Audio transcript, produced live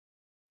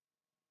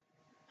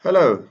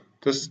Hello,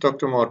 this is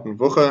Dr. Martin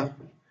Wucher,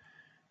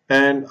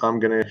 and I'm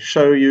going to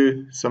show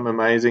you some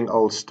amazing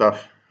old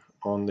stuff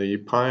on the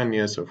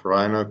pioneers of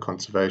rhino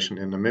conservation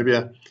in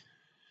Namibia.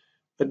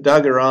 I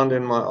dug around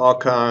in my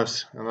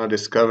archives and I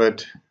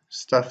discovered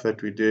stuff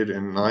that we did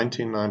in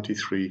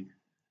 1993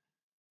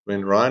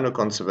 when rhino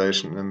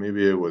conservation in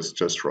Namibia was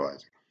just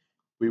rising.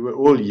 We were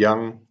all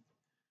young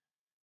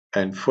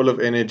and full of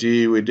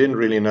energy. We didn't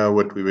really know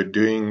what we were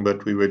doing,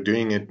 but we were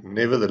doing it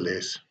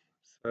nevertheless.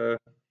 So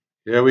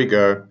here we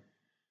go.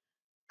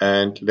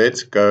 And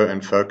let's go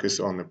and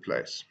focus on the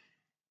place.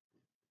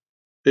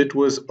 It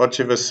was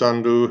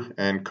Otjiwasandu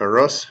and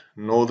Karos,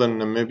 northern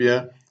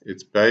Namibia.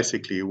 It's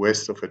basically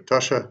west of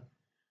Etosha.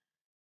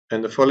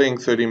 And the following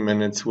 30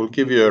 minutes will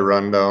give you a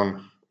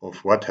rundown of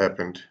what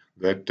happened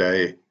that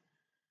day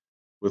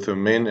with the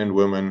men and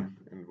women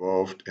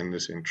involved in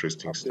this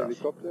interesting stuff.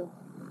 Helicopter.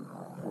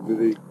 We're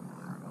busy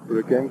for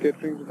a game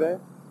catching today.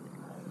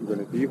 We're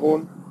going to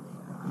dehorn.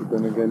 We're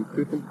going to gain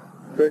tooth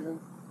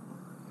impressions.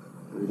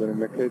 We're going to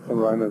locate some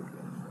rhinos.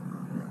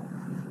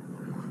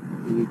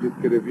 You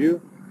just get a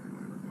view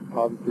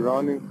how the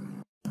surroundings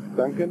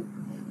sunken.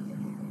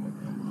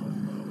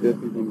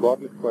 Justin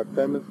Bartlett is quite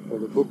famous for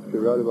the book he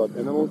wrote about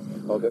animals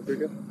in South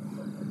Africa.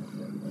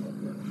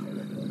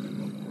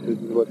 This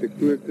is what the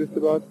crew exists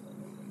about.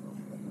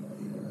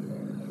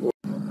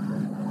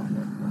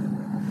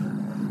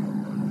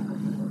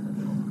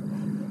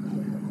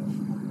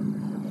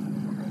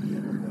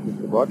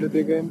 Mr. Bartlett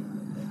again.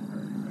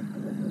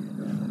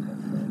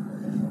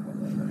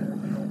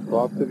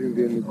 Bob sitting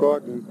there in the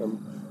car doing some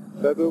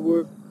shadow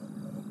work.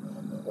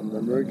 Some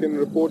American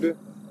reporter.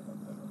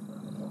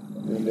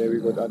 And there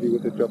we got Adi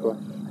with the chopper.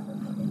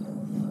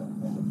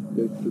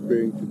 Just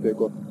preparing to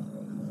take off.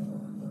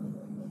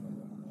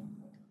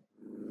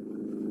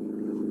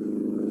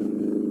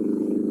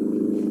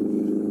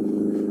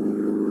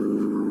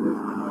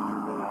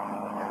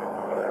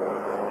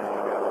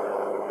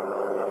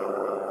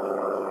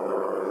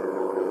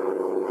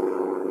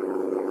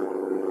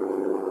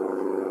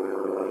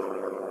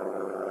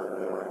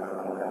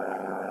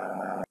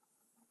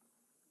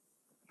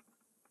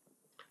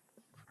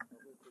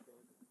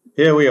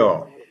 Here we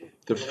are.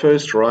 The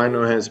first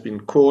rhino has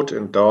been caught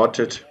and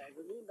darted,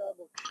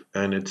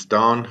 and it's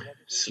down,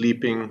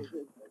 sleeping,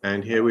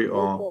 and here we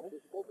are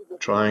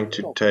trying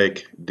to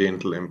take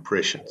dental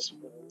impressions.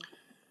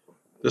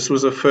 This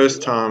was the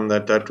first time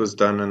that was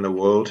done in the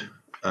world.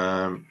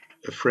 A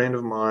friend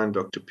of mine,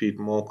 Dr. Pete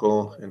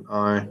Morkel, and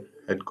I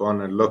had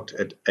gone and looked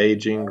at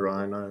aging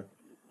rhino,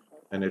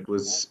 and it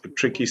was a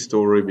tricky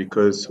story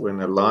because when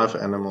a live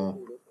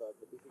animal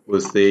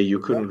was there, you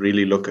couldn't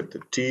really look at the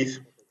teeth,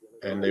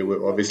 and there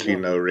were obviously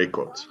no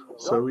records.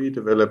 So we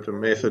developed a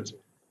method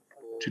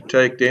to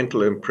take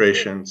dental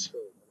impressions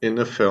in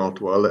the veld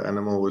while the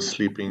animal was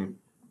sleeping,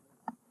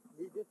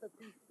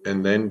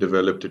 and then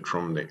developed it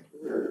from there.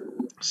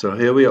 So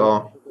here we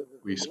are.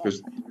 We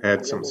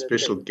had some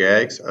special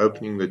gags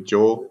opening the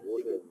jaw.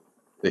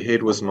 The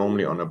head was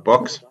normally on a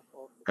box,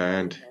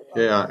 and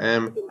here I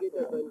am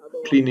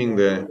cleaning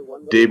the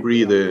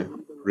debris, the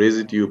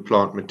residue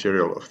plant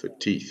material of the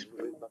teeth.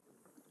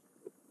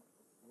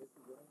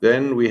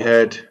 Then we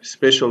had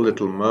special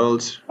little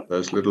molds,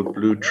 those little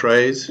blue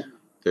trays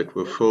that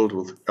were filled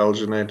with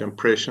alginate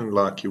impression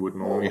like you would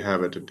normally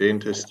have at a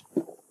dentist.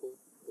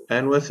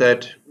 And with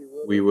that,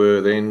 we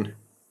were then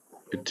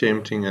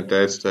attempting at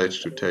that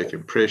stage to take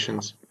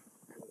impressions.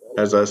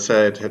 As I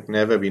say, it had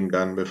never been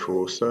done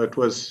before, so it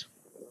was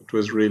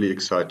really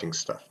exciting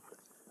stuff.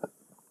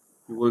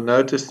 You will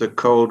notice the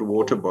cold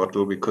water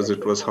bottle because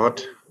it was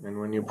hot, and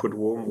when you put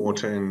warm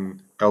water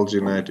in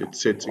alginate, it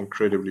sets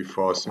incredibly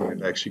fast and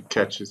it actually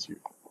catches you.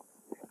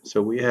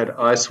 So we had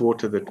ice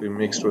water that we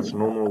mixed with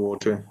normal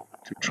water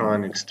to try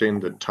and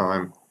extend the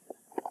time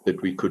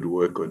that we could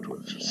work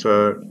with.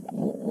 So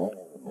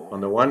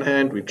on the one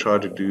hand, we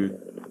tried to do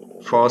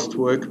fast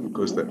work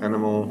because the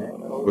animal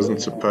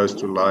wasn't supposed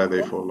to lie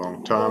there for a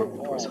long time.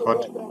 It was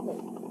hot. And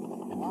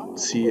you will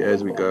see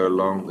as we go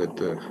along that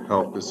the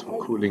helpers were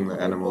cooling the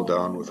animal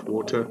down with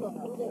water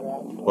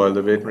while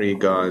the veterinary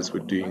guys were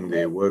doing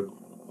their work,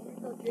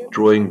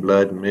 drawing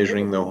blood,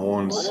 measuring the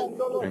horns,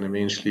 and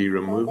eventually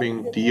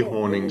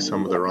dehorning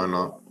some of the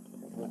rhino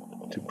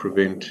to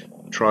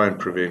try and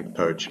prevent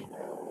poaching.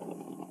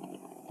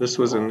 This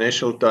was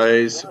initial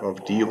days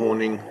of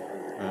dehorning.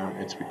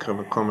 It's become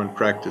a common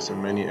practice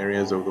in many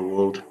areas of the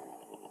world.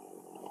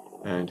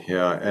 And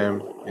here I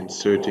am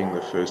inserting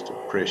the first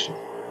impression.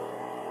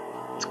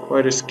 It's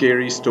quite a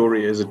scary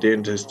story as a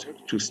dentist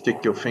to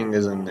stick your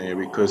fingers in there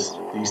because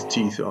these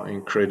teeth are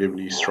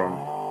incredibly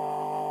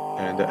strong.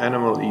 And the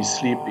animal is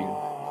sleeping,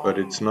 but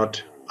it's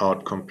not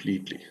out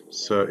completely.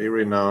 So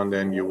every now and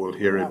then you will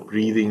hear it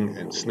breathing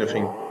and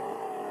sniffing.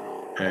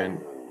 And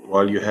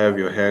while you have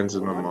your hands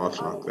in the mouth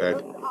like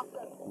that,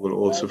 you will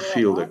also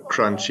feel the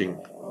crunching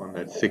on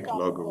that thick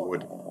log of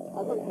wood.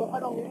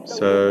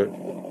 So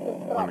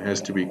one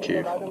has to be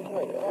careful.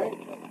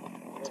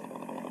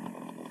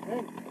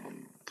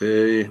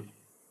 The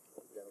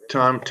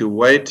time to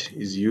wait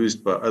is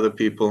used by other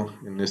people.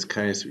 In this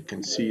case, we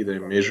can see they're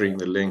measuring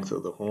the length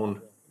of the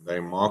horn.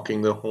 They're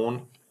marking the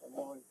horn.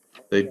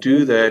 They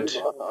do that,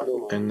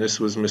 and this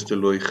was Mr.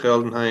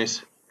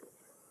 Wucher,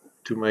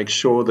 to make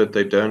sure that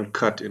they don't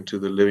cut into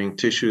the living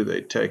tissue.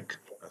 They take,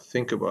 I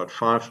think, about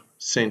 5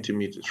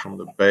 centimeters from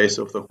the base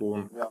of the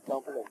horn,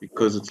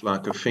 because it's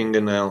like a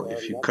fingernail.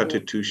 If you cut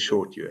it too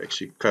short, you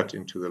actually cut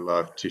into the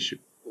live tissue.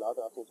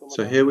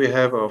 So here we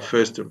have our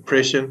first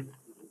impression.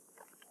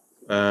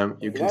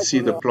 You can see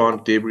the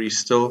plant debris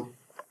still,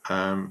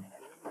 and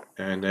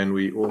then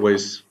we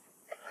always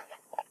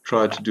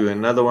try to do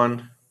another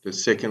one. The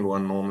second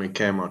one normally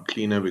came out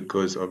cleaner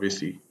because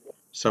obviously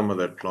some of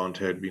that plant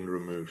had been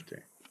removed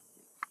there.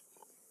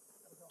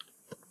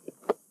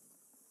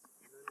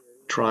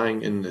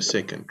 Trying in the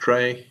second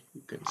tray,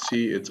 you can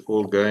see it's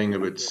all going a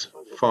bit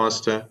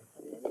faster.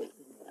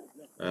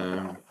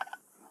 A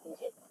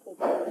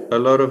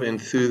lot of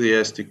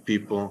enthusiastic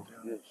people,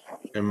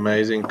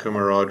 amazing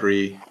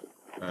camaraderie,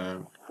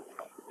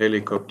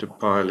 helicopter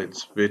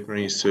pilots,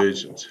 veterinary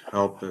surgeons,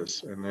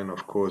 helpers, and then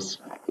of course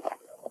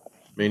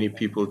many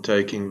people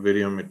taking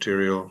video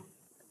material,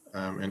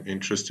 and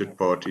interested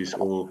parties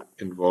all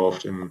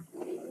involved in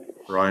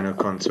rhino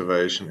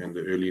conservation in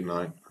the early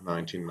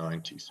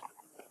 1990s.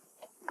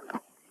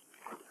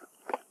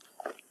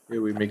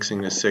 Here we're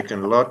mixing a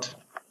second lot.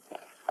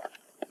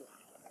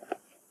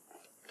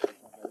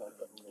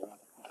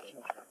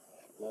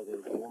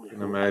 You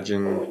can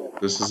imagine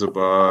this is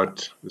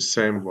about the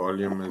same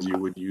volume as you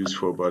would use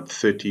for about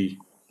 30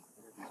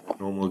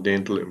 normal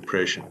dental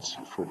impressions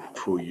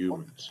for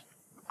humans.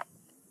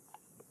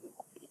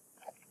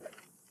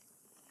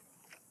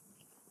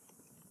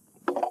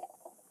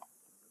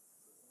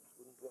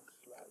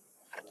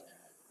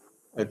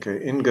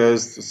 Okay, in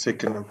goes the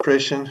second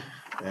impression,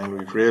 and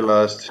we've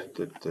realized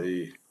that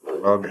the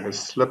log has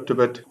slipped a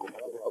bit.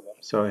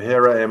 So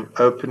here I am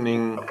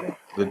opening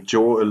the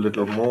jaw a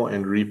little more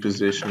and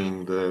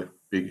repositioning the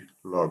big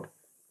log,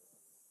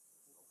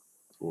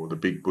 or the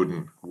big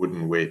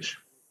wooden wedge.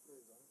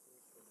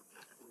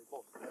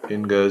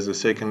 In goes the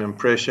second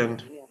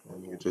impression,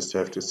 and you just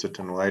have to sit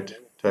and wait.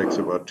 It takes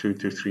about 2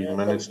 to 3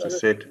 minutes to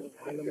set.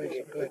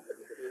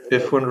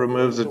 If one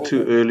removes it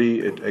too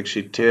early, it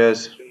actually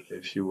tears.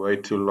 If you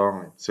wait too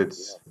long, it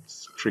sits.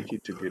 It's tricky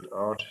to get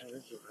out.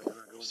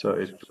 So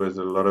it was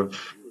a lot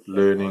of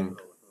learning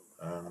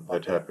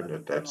that happened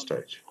at that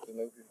stage.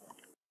 You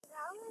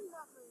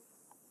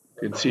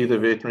can see the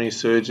veterinary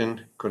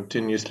surgeon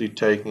continuously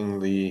taking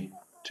the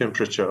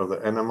temperature of the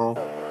animal.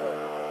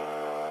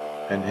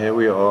 And here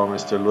we are,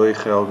 Mr.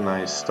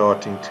 Wucher is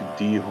starting to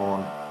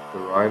dehorn the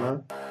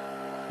rhino.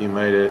 He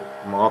made a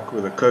mark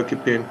with a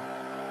cokie pen,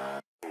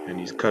 and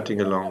he's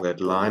cutting along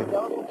that line.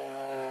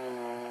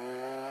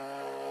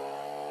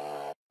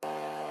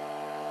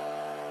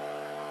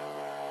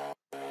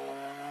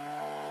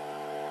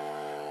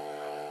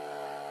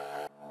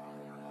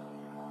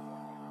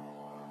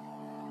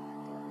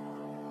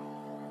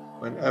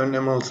 When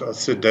animals are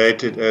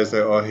sedated as they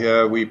are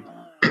here,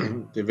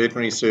 the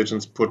veterinary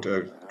surgeons put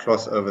a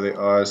cloth over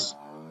their eyes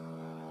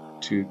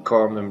to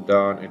calm them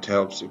down. It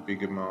helps a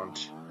big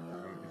amount.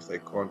 If they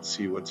can't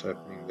see what's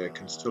happening, they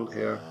can still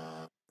hear.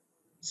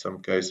 In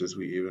some cases,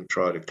 we even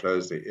try to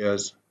close their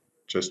ears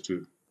just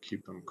to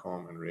keep them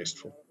calm and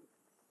restful.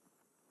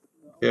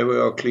 Here we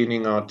are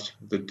cleaning out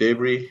the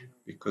debris,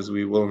 because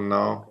we will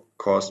now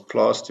cast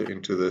plaster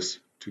into this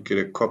to get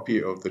a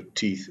copy of the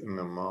teeth in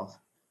the mouth.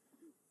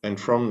 And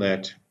from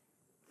that,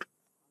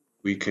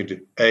 we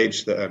could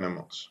age the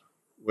animals.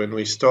 When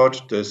we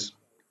started this,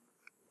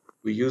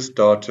 we used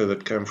data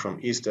that came from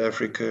East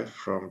Africa,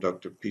 from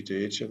Dr. Peter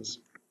Hitchens,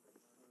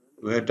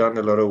 who had done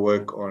a lot of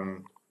work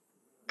on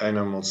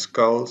animal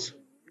skulls.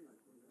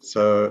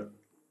 So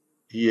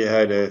he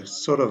had a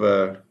sort of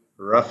a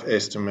rough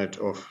estimate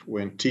of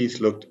when teeth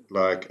looked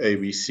like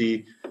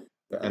ABC,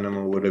 the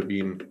animal would have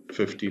been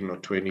 15 or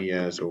 20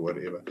 years or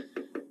whatever.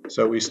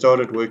 So we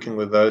started working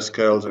with those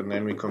scales, and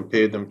then we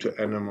compared them to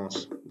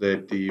animals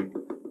that the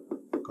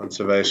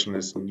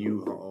conservationists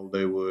knew how old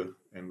they were,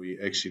 and we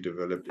actually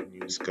developed a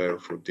new scale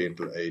for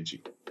dental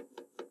aging.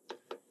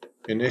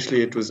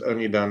 Initially it was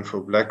only done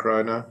for black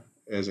rhino,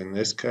 as in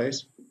this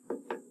case.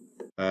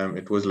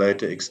 It was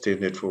later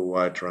extended for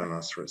white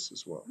rhinoceros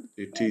as well.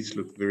 Their teeth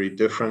look very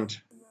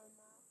different.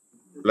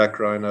 Black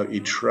rhino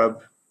eat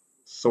shrub,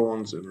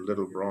 thorns and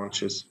little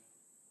branches,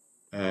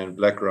 and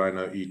black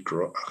rhino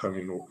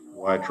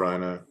white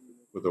rhino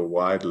with a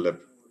wide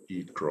lip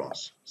eat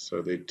grass.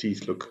 So their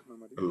teeth look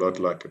a lot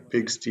like a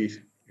pig's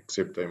teeth,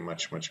 except they're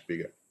much, much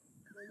bigger.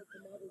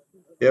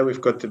 Here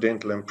we've got the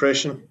dental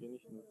impression.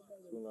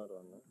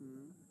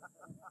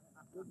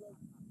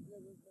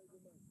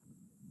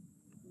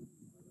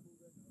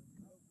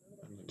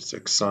 It's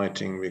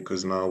exciting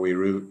because now we're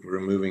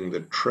removing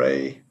the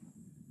tray,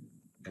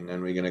 and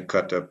then we're going to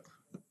cut up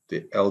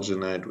the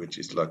alginate, which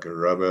is like a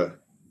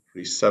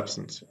rubber-free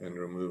substance, and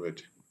remove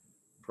it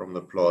from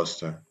the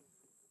plaster,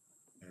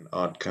 and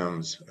out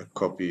comes a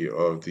copy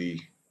of the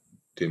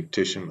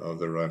dentition of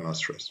the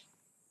rhinoceros.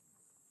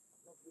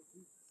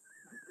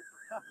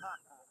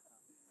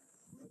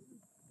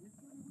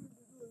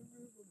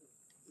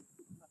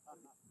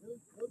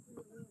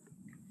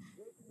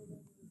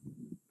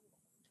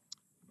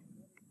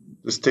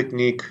 This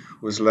technique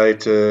was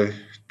later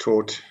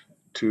taught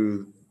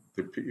to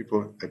the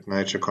people at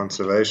Nature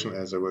Conservation,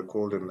 as they were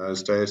called in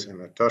those days, in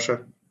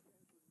Etosha,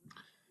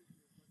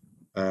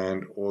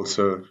 and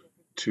also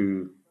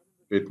to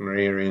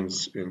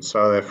veterinarians in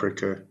South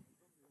Africa.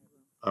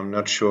 I'm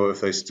not sure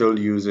if they still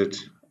use it.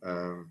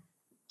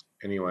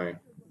 Anyway,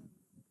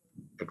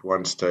 at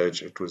one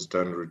stage it was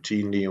done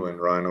routinely when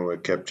rhino were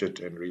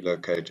captured and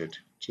relocated,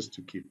 just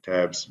to keep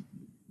tabs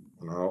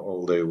on how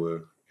old they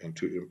were and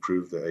to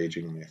improve the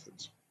aging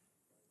methods.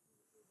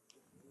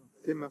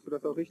 Tim, machst du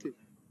das auch richtig?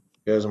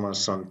 Here's my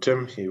son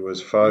Tim. He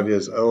was 5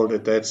 years old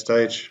at that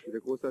stage.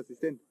 Der große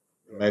Assistent.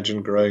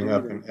 Imagine growing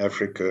up in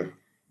Africa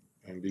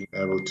and being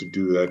able to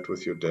do that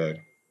with your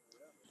dad.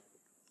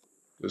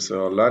 This is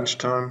our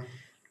lunchtime.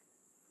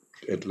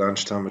 At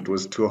lunchtime it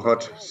was too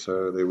hot,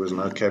 so there was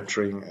no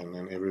capturing, and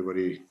then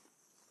everybody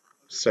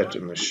sat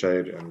in the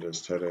shade and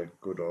just had a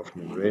good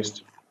afternoon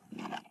rest.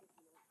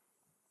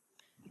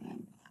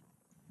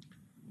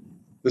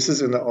 This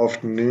is in the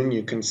afternoon.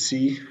 You can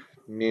see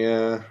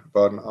near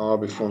about an hour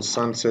before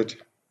sunset,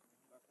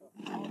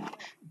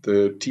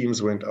 the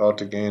teams went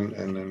out again,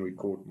 and then we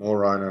caught more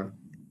rhino.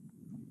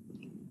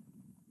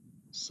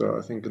 So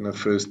I think in the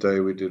first day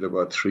we did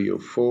about 3 or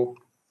 4.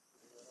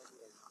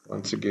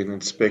 Once again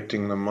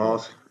inspecting the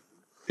mouth.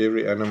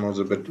 Every animal is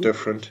a bit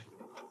different.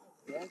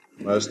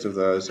 Most of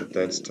those at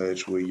that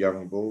stage were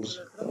young bulls,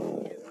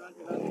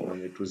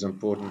 and it was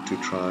important to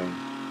try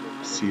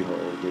and see how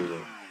old they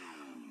were.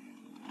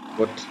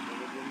 What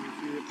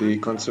the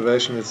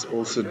conservationists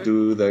also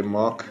do, they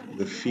mark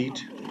the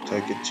feet,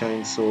 take a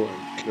chainsaw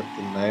and clip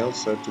the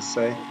nails, so to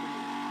say,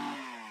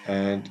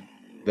 and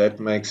that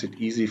makes it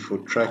easy for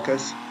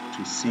trackers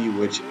to see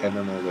which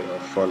animal they are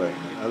following.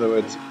 In other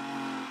words,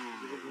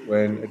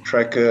 when a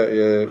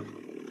tracker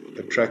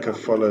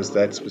follows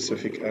that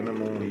specific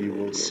animal, he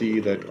will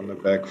see that on the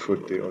back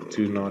foot there are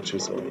 2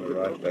 notches, or on the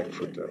right back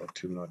foot there are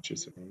 2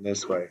 notches. And in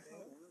this way,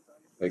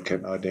 they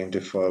can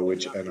identify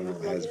which animal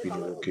has been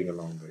walking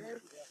along there.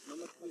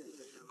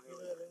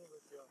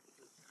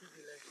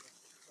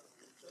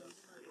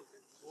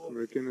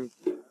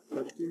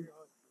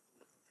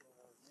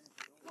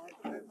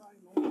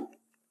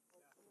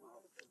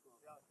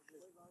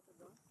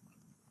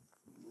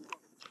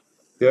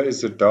 Here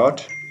is a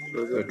dart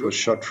that was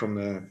shot from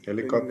the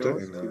helicopter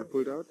in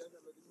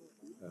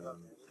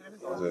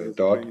a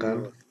dart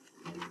gun.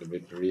 And the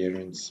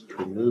veterinarians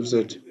removes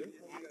it.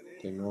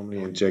 They normally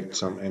inject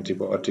some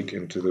antibiotic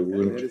into the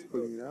wound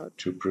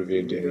to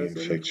prevent any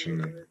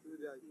infection.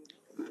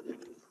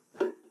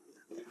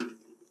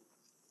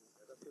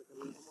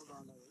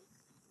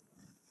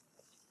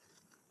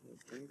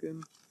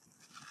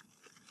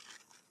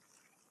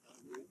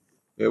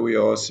 Here we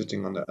are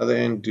sitting on the other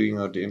end doing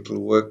our dental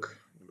work,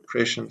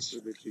 impressions,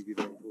 and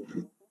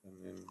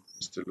then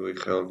Mr.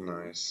 Wucher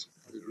now is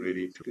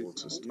ready to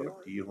also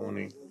start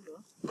dehorning.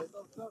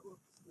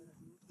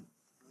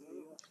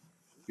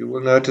 You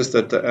will notice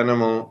that the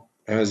animal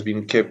has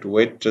been kept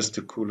wet just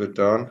to cool it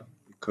down,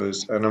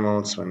 because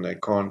animals, when they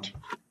can't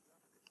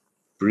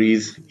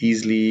breathe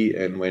easily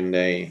and when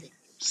they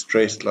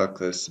stressed like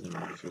this, and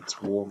if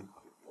it's warm,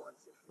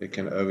 they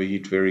can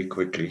overheat very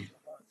quickly,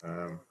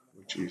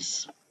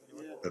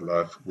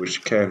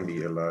 which can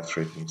be a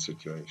life-threatening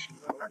situation.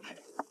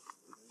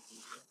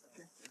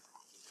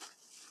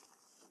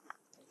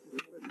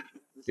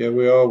 Here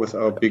we are with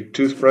our big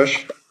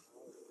toothbrush,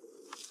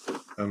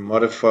 a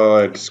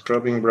modified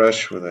scrubbing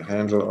brush with a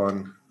handle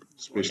on,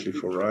 especially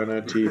for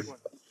rhino teeth.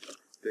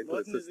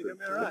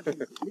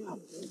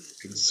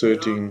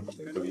 Inserting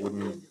the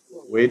wooden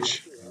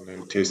wedge and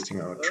then testing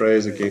our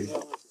trays again.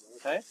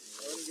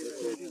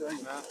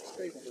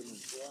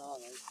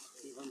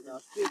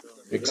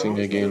 Mixing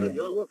again.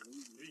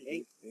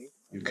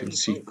 You can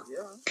see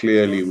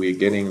clearly we're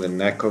getting the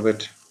knack of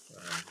it.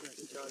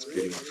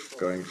 It's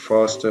going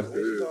faster.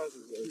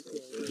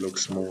 It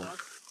looks more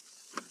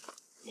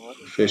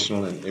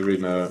professional, and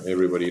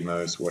everybody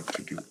knows what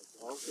to do.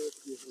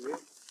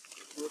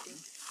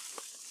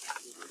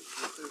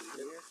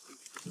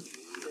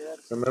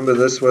 Remember,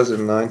 this was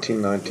in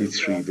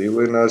 1993. There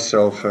were no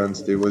cell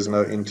phones. There was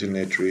no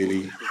internet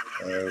really.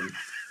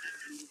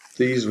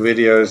 These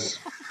videos,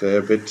 they're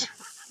a bit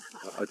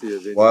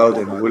wild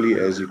and woolly,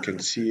 as you can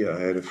see. I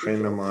had a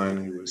friend of mine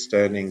who was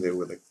standing there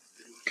with a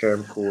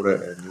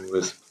camcorder, and he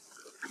was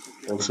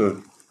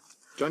also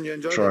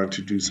trying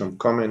to do some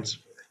comments.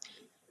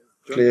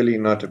 Clearly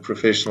not a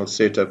professional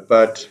setup,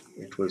 but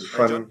it was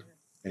fun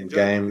and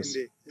games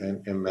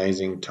and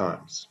amazing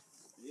times.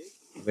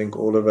 I think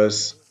all of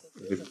us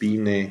that have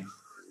been there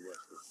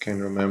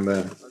can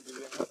remember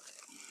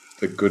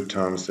the good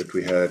times that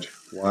we had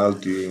while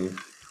doing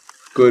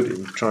good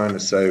in trying to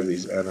save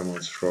these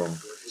animals from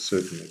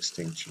certain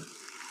extinction.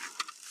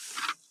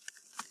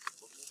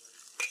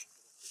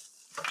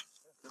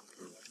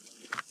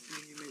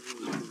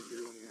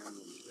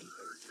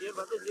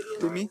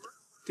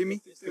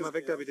 Timmy, geh mal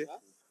weg da bitte.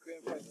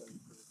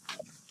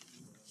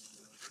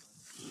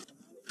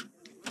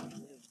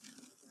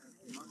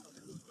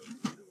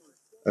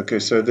 Okay,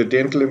 so the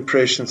dental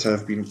impressions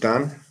have been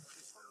done.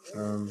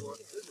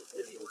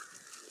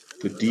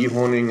 The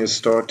dehorning is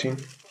starting.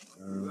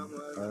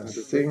 I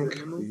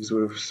think these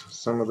were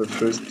some of the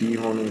first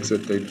dehornings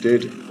that they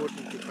did.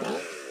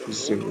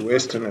 This is in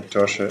Western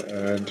Etosha,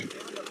 and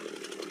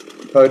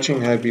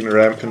poaching had been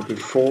rampant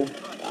before,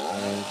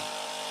 and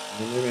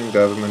the Namibian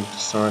government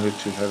decided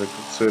to have a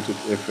concerted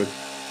effort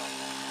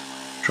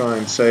to try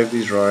and save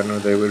these rhino.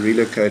 They were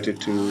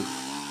relocated to a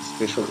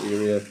special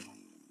area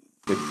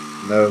that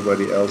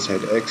nobody else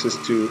had access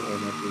to,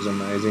 and it was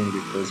amazing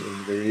because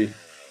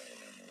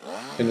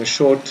in a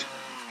short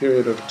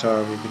period of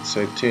time, you could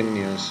say 10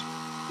 years,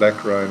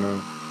 black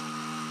rhino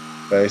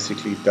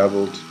basically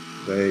doubled.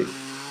 They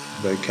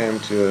came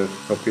to a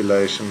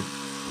population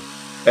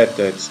at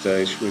that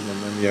stage when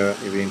Namibia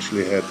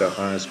eventually had the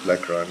highest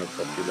black rhino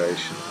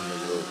population in the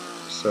world.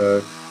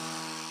 So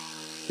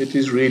it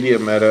is really a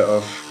matter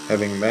of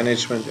having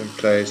management in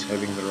place,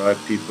 having the right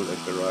people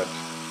at the right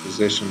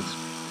positions,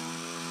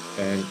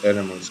 and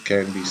animals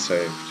can be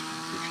saved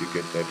if you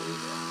get that all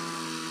right.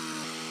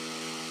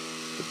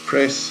 The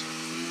press,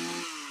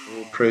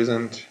 all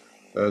present,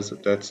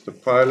 that's the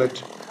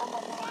pilot,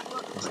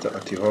 Mr.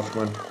 Atti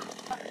Hoffman,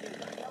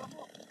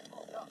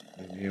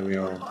 and here we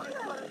are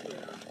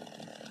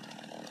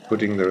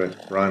putting the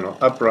rhino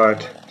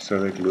upright so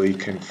that Louis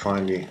can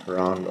finally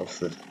round off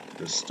the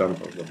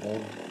stump of the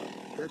horn.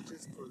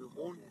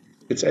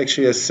 It's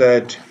actually a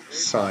sad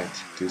sight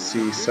to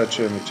see such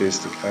a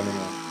majestic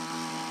animal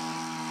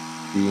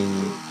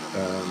being,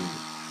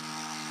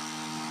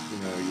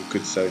 you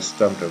could say,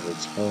 stumped of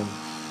its horn,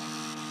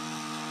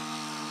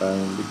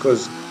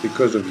 because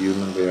of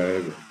human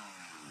behavior.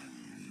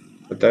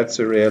 But that's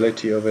the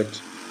reality of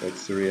it.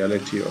 That's the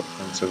reality of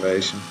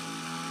conservation.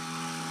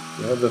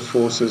 You have the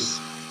forces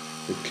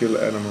that kill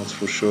animals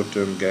for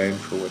short-term gain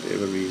for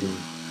whatever reason,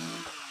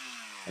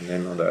 and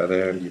then on the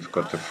other hand you've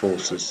got the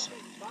forces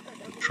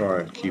to try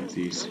and keep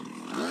these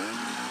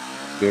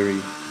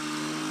very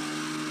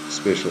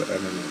special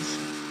animals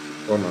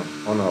on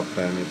our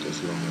planet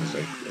as long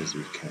as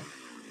we can.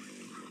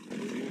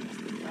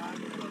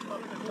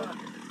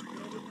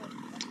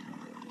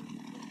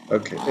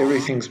 Okay,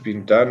 everything's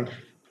been done.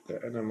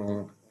 The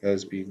animal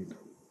has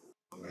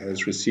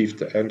received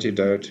the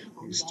antidote.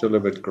 He's still a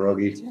bit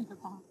groggy.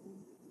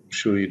 I'm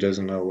sure he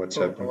doesn't know what's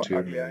happened to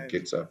him. He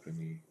gets up and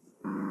he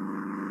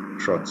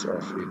trots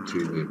off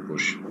into the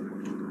bush.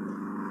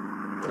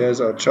 Here's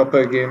our chopper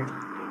again,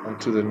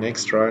 onto the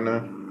next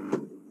rhino,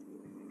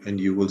 and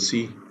you will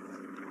see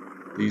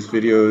these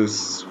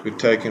videos were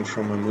taken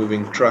from a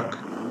moving truck.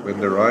 When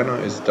the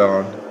rhino is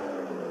down,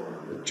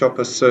 the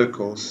chopper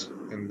circles,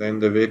 and then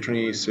the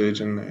veterinary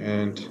surgeon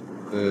and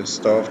the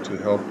staff to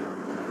help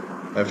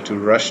have to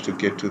rush to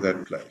get to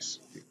that place,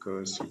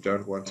 because you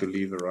don't want to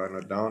leave the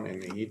rhino down in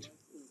the heat.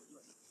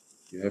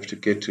 You have to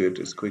get to it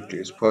as quickly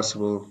as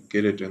possible,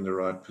 get it in the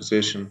right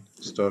position,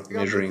 start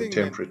measuring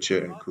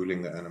temperature and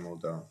cooling the animal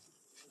down.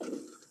 You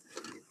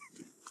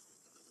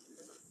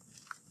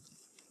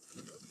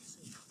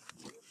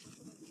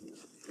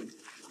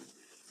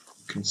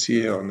can see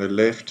here on the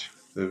left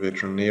the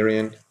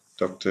veterinarian,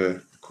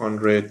 Dr.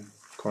 Conrad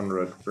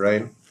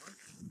Brain.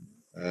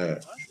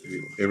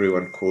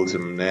 Everyone calls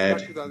him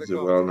NAD. He's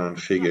a well-known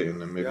figure in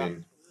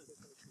Namibian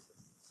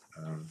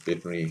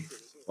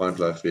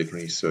wildlife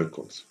veterinary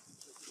circles.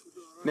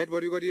 Ned,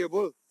 what do you got here,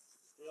 bull?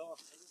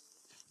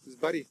 His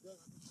buddy.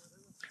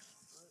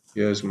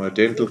 Here's my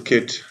dental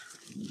kit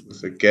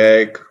with a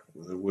gag,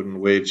 with a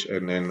wooden wedge,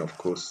 and then of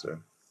course the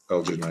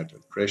alginate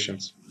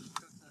impressions.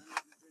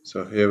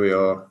 So here we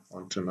are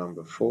on to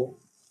number 4.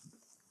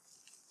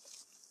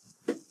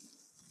 You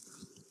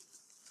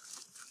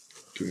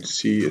can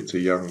see it's a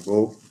young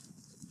bull.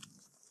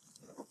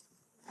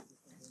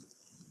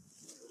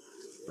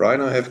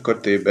 Rhino have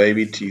got their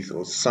baby teeth,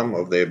 or some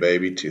of their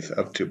baby teeth,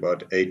 up to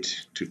about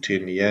 8 to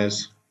 10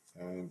 years.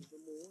 And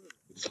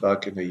it's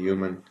like in a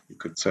human, you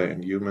could say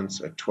in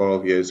humans, at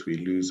 12 years we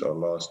lose our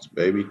last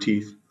baby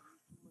teeth.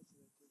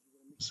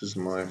 This is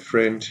my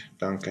friend,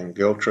 Duncan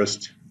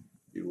Gilchrist.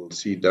 You will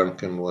see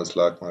Duncan was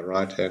like my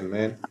right-hand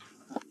man.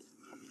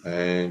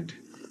 And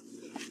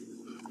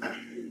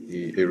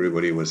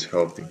everybody was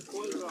helping,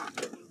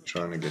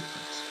 trying to get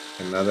this.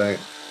 Another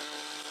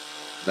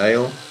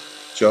nail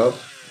job.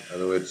 In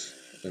other words,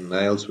 the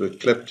nails were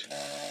clipped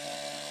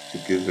to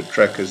give the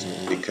trackers an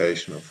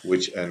indication of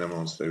which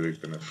animals they were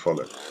going to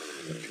follow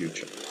in the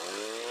future.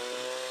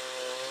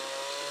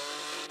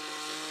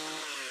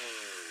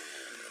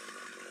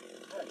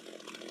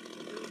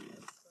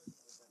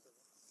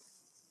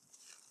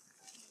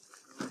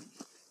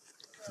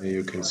 There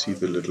you can see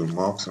the little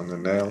marks on the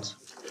nails.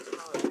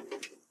 The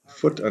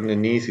foot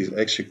underneath is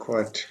actually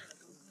quite,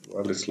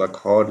 well, it's like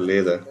hard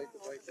leather,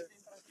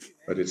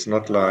 but it's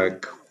not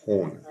like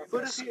horn.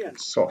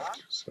 It's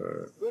soft,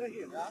 so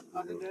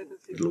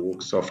it'll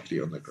walk softly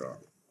on the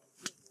ground.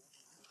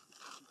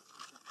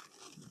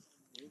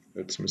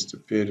 That's Mr.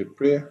 Pierre de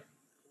Pre,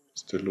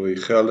 Mr. Louis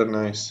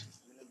Geldenhuis,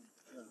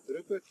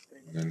 and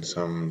then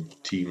some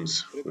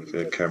teams with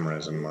their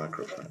cameras and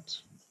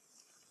microphones.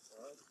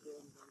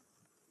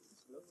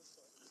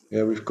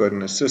 Here we've got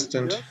an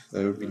assistant.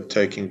 They've been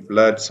taking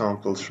blood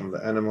samples from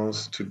the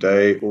animals.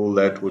 Today, all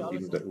that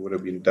would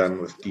have been done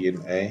with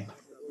DNA.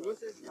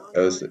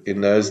 As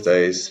in those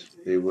days,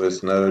 there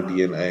was no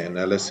DNA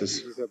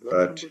analysis,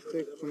 but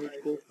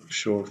I'm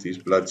sure if these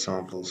blood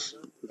samples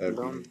have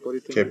been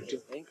kept,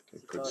 they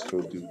could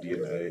still do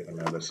DNA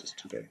analysis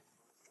today.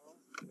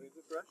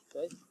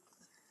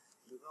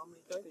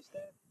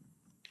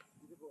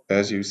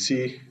 As you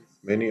see,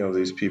 many of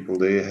these people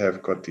there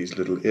have got these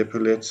little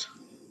epaulets,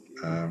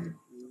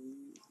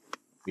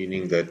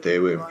 meaning that they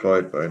were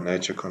employed by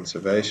nature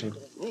conservation.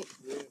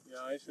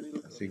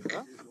 I think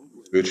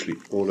virtually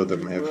all of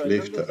them have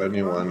left. The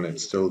only one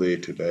that's still there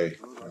today,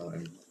 now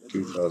in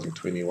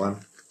 2021,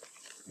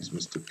 is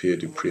Mr. Pierre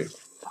Dupree.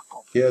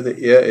 Here the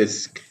ear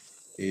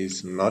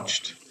is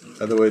notched,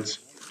 in other words,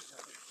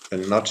 a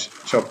notch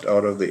chopped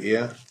out of the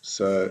ear.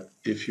 So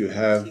if you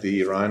have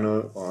the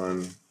rhino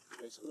on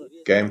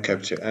game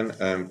capture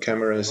and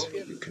cameras,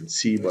 you can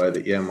see by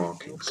the ear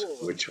markings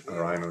which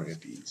rhino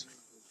it is.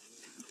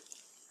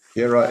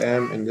 Here I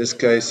am. In this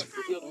case,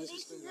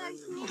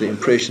 the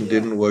impression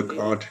didn't work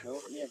out.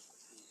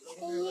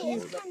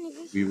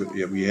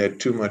 We had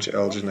too much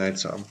alginate,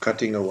 so I'm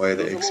cutting away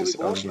the excess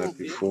alginate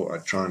before I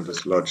try and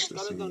dislodge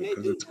this thing,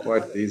 because it's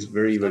quite, there's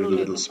very, very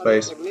little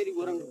space,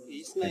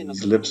 and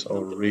these lips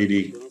are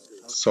really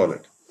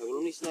solid.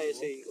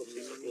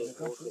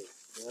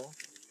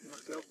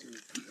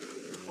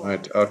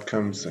 Right, out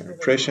comes the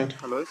impression.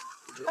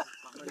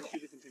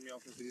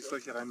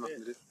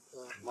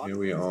 Here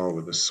we are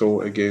with the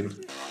saw again,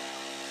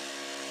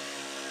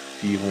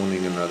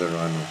 dehorning another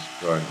rhino.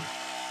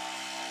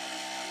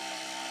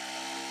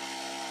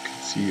 You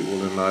can see all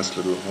the nice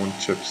little horn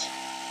chips.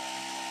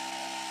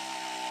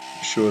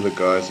 I'm sure the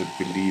guys that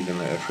believe in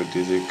the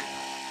aphrodisiac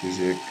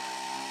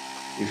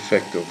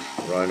effect of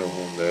rhino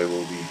horn, they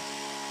will be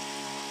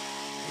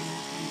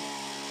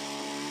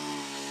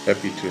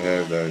happy to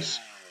have those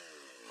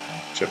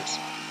chips.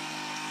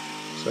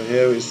 So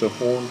here is the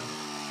horn.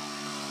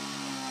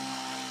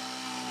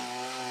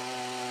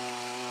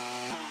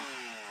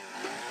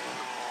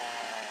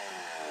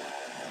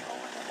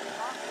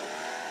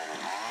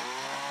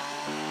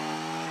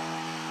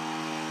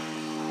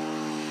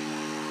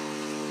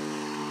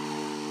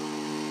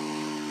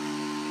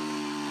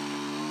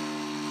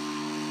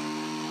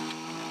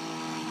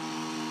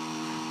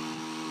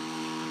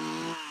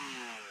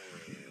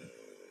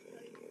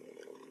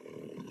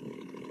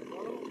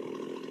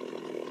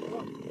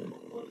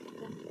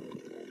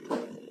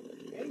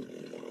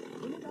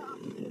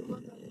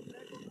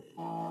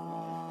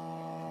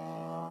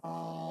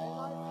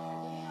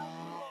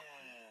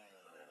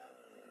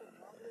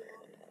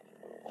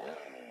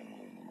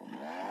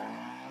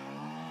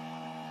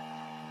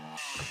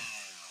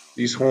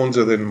 These horns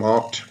are then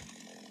marked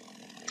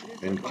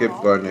and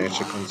kept by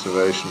nature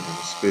conservation in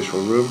a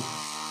special room,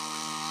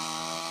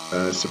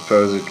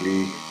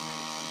 supposedly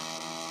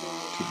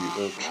to be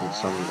auctioned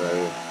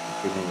someday,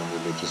 depending on the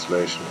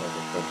legislation of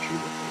the country.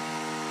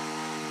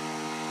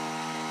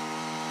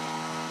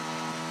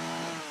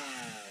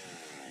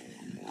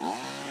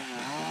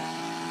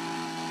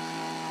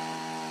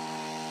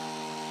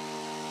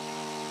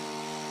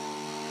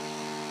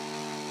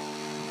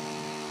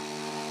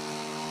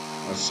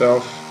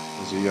 Myself,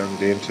 as a young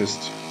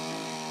dentist,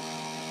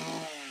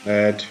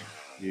 Ned,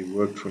 he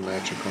worked for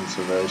nature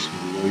conservation.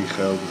 Louis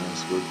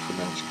Geldenhuis worked for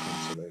nature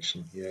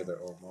conservation. Here they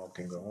are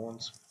marking the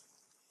horns.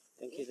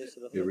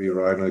 Every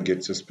rhino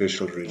gets a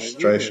special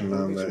registration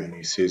number, and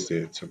he says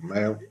that it's a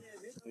male.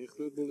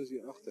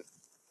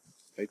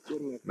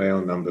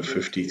 Male number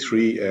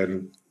 53,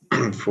 and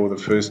for the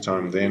first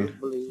time then,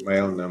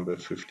 male number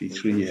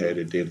 53 had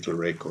a dental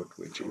record,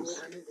 which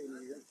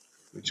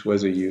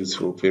was a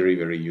useful, very,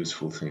 very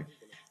useful thing.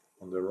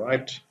 On the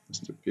right,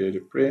 Mr. Pierre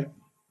Dupree,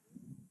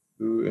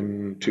 who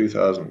in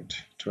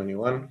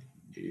 2021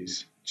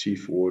 is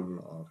Chief Warden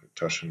of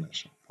Etosha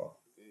National Park.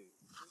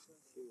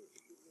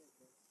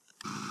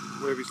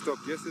 Where we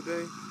stopped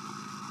yesterday.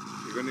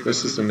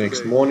 This is the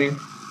next morning,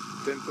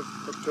 10th of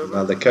October.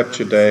 another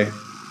capture day.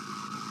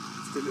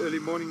 Still early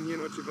morning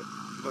here in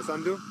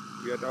Basando.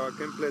 We had our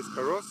camp place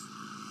Karos.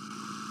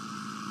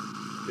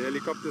 The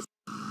helicopters.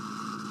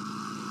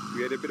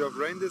 We had a bit of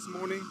rain this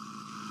morning.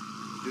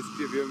 Just to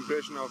give you an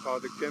impression of how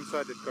the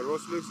campsite at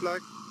Karos looks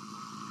like.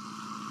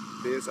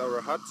 There's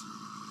our hut,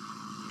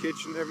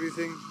 kitchen,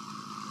 everything,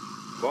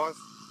 bath,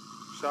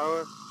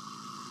 shower.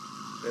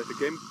 There's the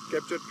game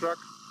capture truck.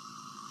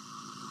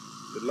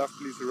 The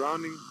lovely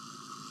surrounding,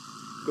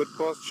 good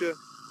posture.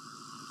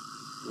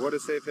 What a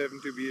safe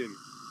haven to be in.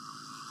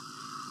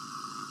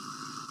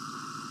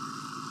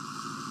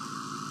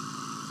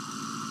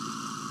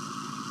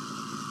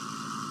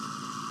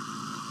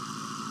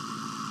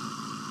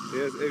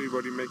 There's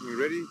everybody making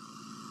ready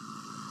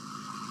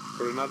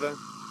for another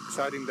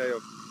exciting day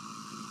of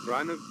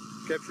rhino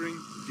capturing,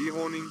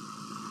 dehorning,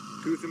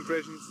 tooth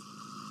impressions.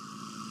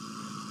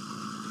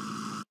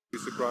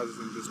 Surprises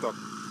in the stock.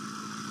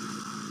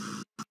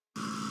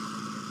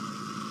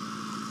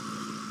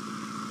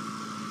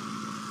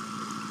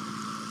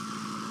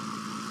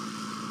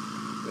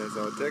 There's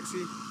our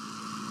taxi.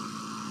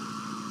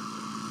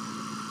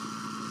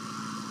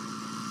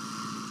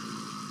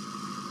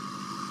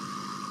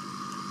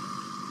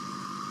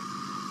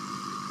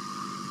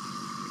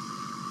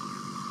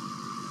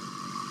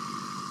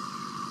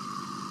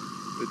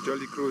 The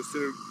jolly crew is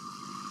still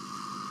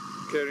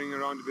carrying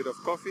around a bit of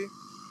coffee.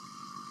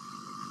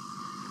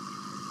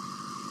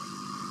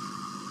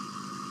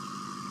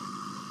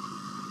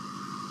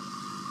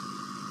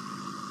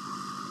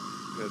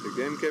 There's the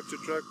game capture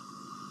truck.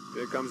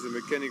 Here comes the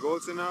mechanic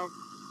also now.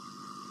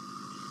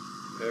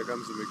 Here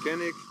comes the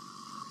mechanic.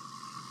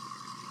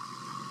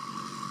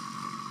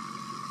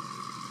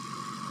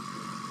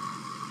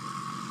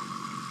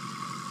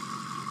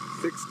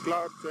 Thick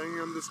clouds hanging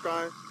on the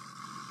sky.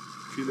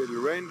 A few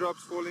little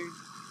raindrops falling.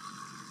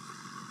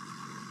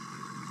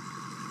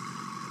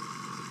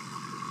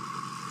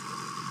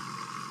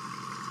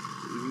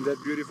 Isn't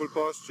that beautiful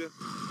pasture?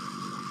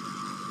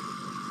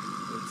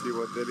 Let's see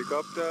what the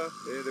helicopter.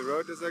 There the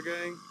rotors are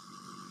going.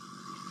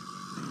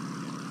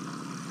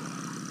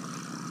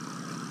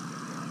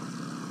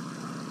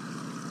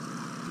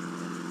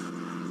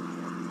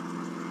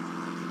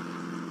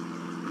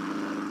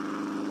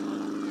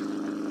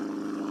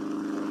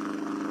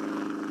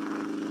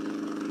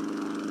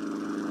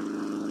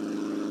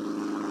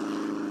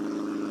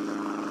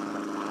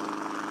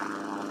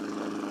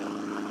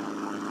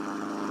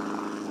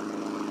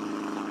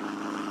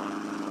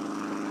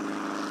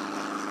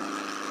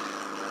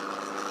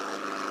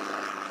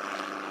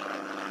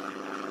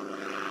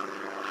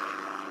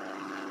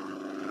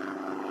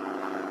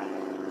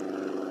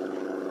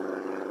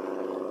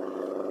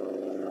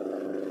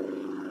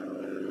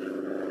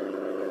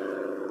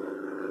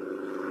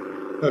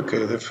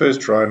 Okay, the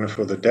first rhino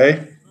for the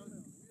day.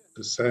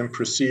 The same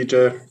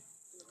procedure.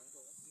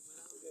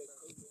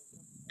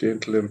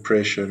 Dental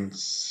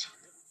impressions,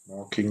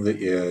 marking the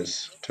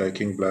ears,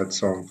 taking blood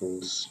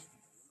samples,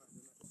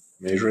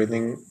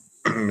 measuring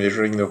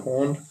the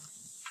horn,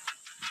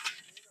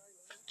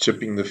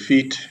 chipping the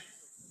feet,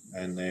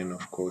 and then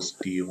of course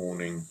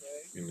dehorning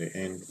in the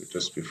end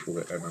just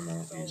before the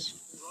animal is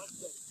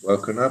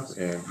woken up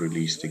and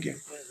released again.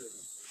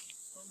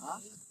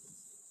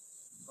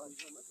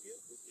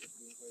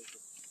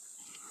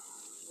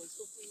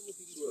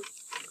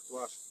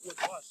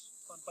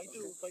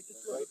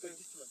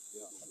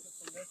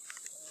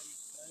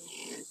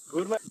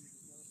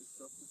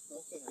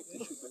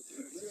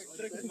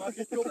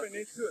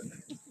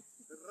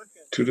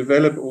 To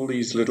develop all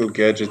these little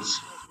gadgets,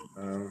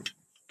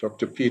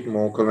 Dr. Pete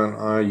Morkel and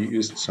I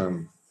used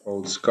some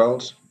old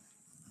skulls,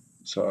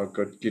 so I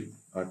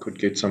could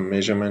get some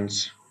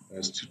measurements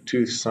as to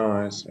tooth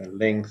size and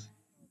length,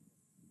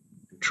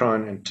 and try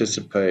and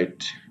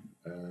anticipate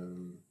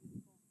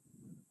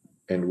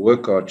and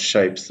work out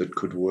shapes that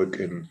could work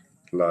in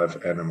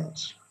live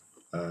animals.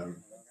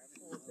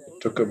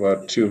 It took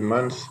about 2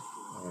 months,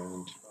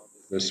 and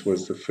this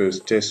was the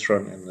first test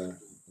run in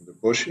the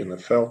bush, in the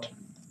veld,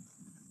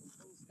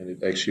 and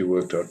it actually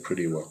worked out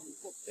pretty well.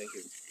 Thank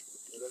you.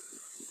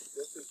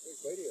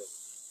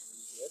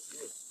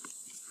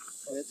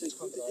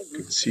 You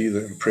can see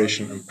the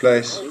impression in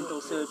place,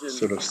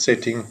 sort of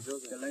setting,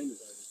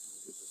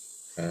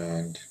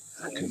 and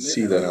you can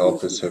see the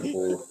helpers have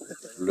all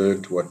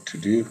learned what to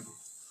do.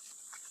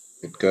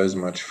 It goes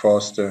much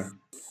faster,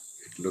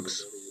 it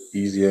looks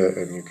easier,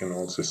 and you can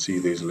also see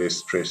there's less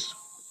stress.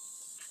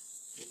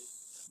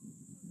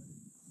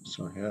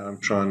 So here I'm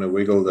trying to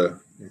wiggle the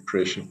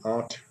impression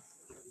out.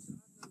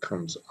 It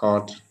comes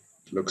out,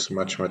 it looks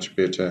much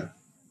better.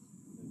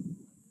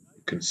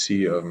 You can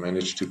see I've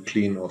managed to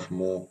clean off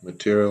more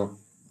material,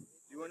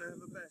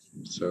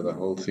 so the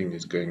whole thing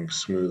is going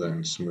smoother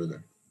and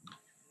smoother.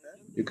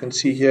 You can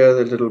see here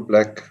the little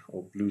black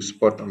or blue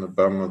spot on the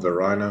bum of the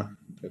rhino.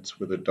 That's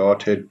where the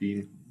dart had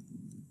been.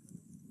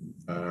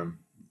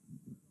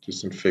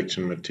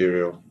 Disinfection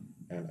material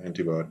and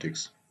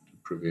antibiotics to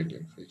prevent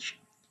infection.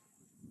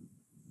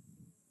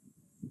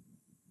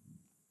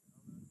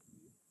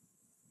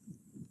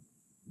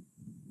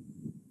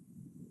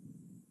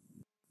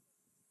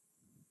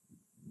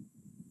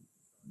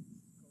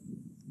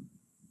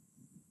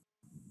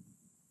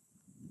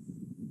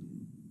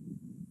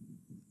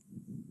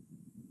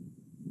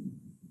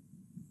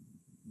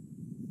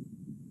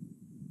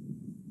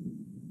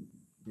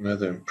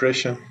 Another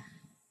impression.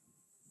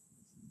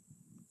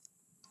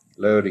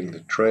 Loading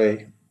the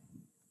tray.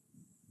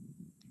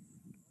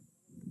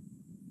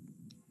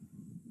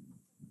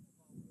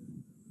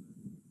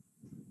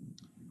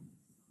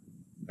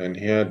 And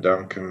here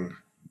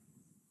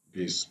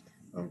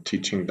I'm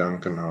teaching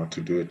Duncan how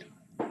to do it,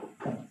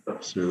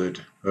 so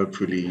that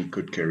hopefully he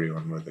could carry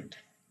on with it.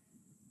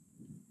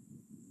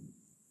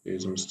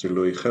 Here's Mr.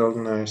 Louis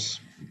Geldenhuis.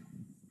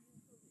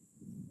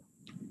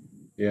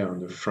 Here on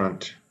the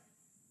front,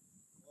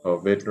 our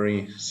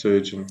veterinary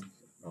surgeon,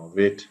 our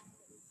vet,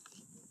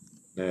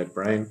 Nad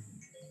Brain.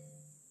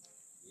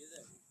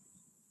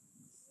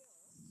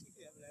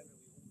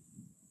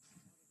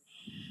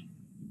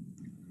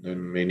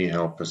 And many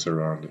helpers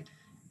around it.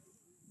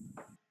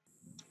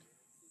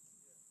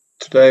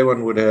 Today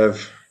one would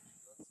have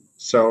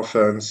cell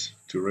phones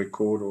to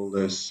record all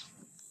this,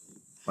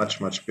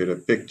 much better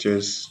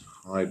pictures,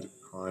 high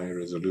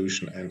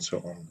resolution and so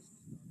on.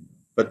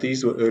 But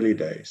these were early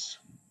days,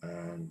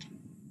 and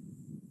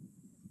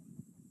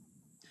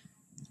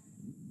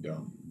yeah,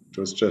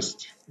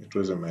 it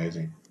was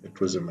amazing. It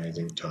was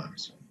amazing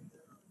times.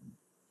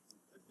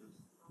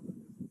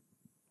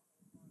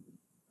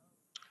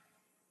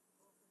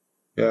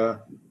 Yeah,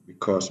 we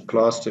cast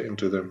plaster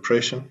into the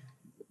impression,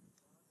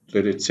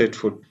 let it set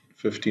for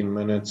 15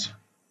 minutes,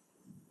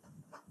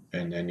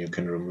 and then you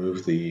can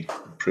remove the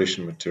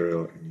impression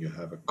material and you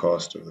have a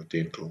cast of the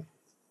dental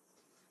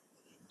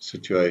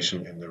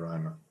situation in the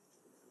rhino.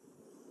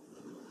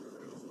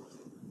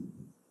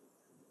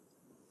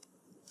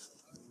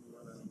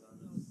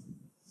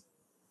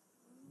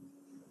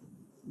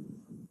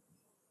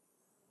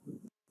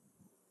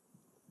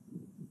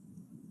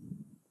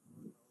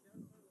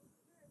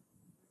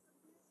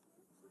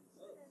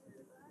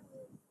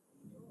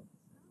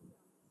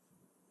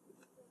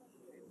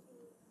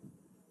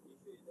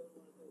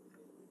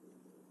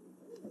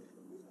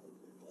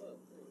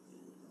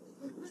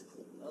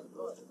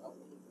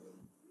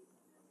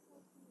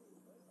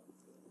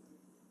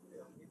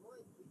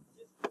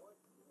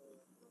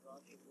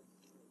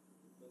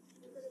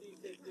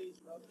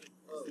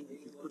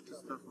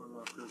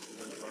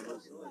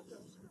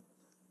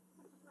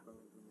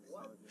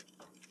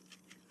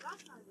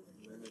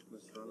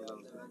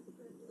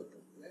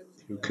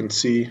 You can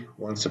see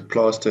once the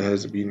plaster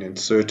has been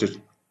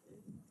inserted,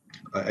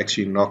 I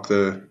actually knock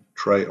the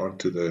tray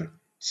onto the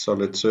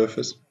solid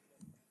surface.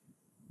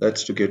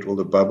 That's to get all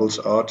the bubbles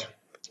out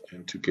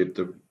and to get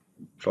the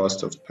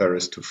plaster of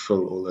Paris to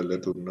fill all the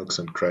little nooks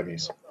and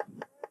crannies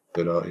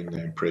that are in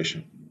the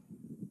impression.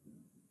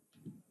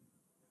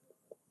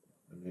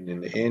 And then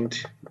in the end,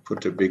 you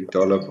put a big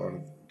dollop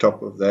on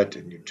top of that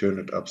and you turn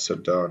it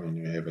upside down and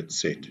you have it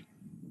set.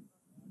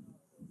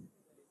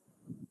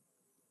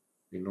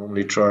 We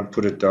normally try and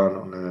put it down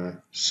on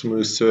a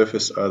smooth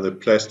surface, either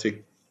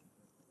plastic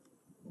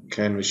or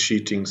canvas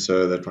sheeting,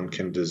 so that one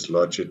can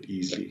dislodge it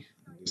easily.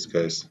 In this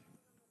case,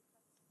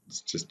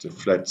 it's just a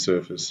flat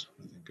surface.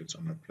 I think it's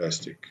on a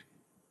plastic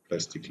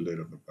lid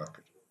of a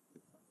bucket.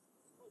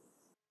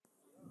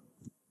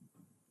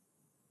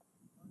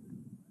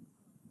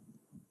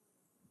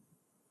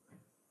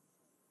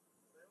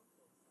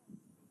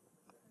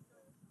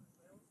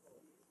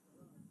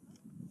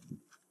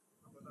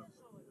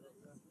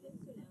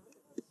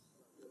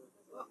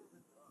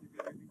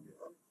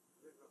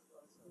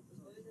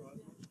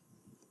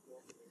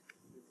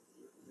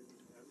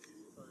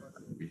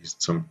 We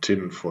used some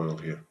tin foil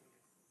here.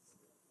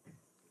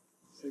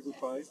 Say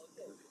goodbye.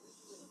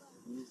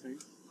 Anything?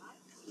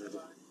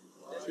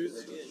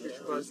 Tschüss. Viel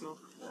Spaß noch.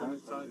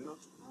 Schöne Zeit noch.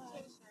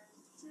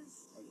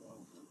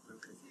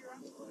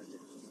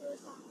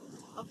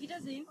 Auf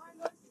Wiedersehen.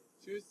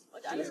 Tschüss.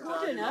 Und alles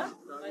Gute, ne?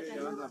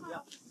 Weiterhin.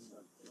 Ja.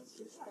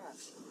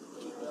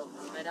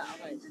 Bei der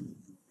Arbeit.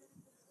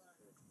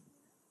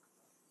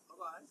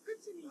 Aber alles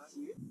Gute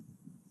nicht.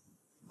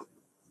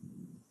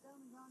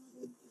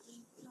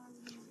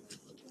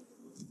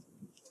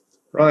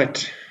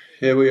 Right,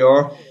 here we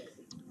are.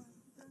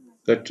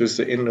 That was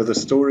the end of the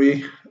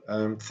story.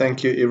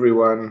 Thank you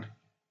everyone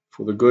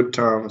for the good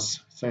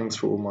times. Thanks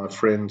for all my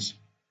friends.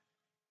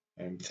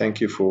 And thank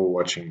you for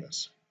watching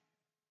this.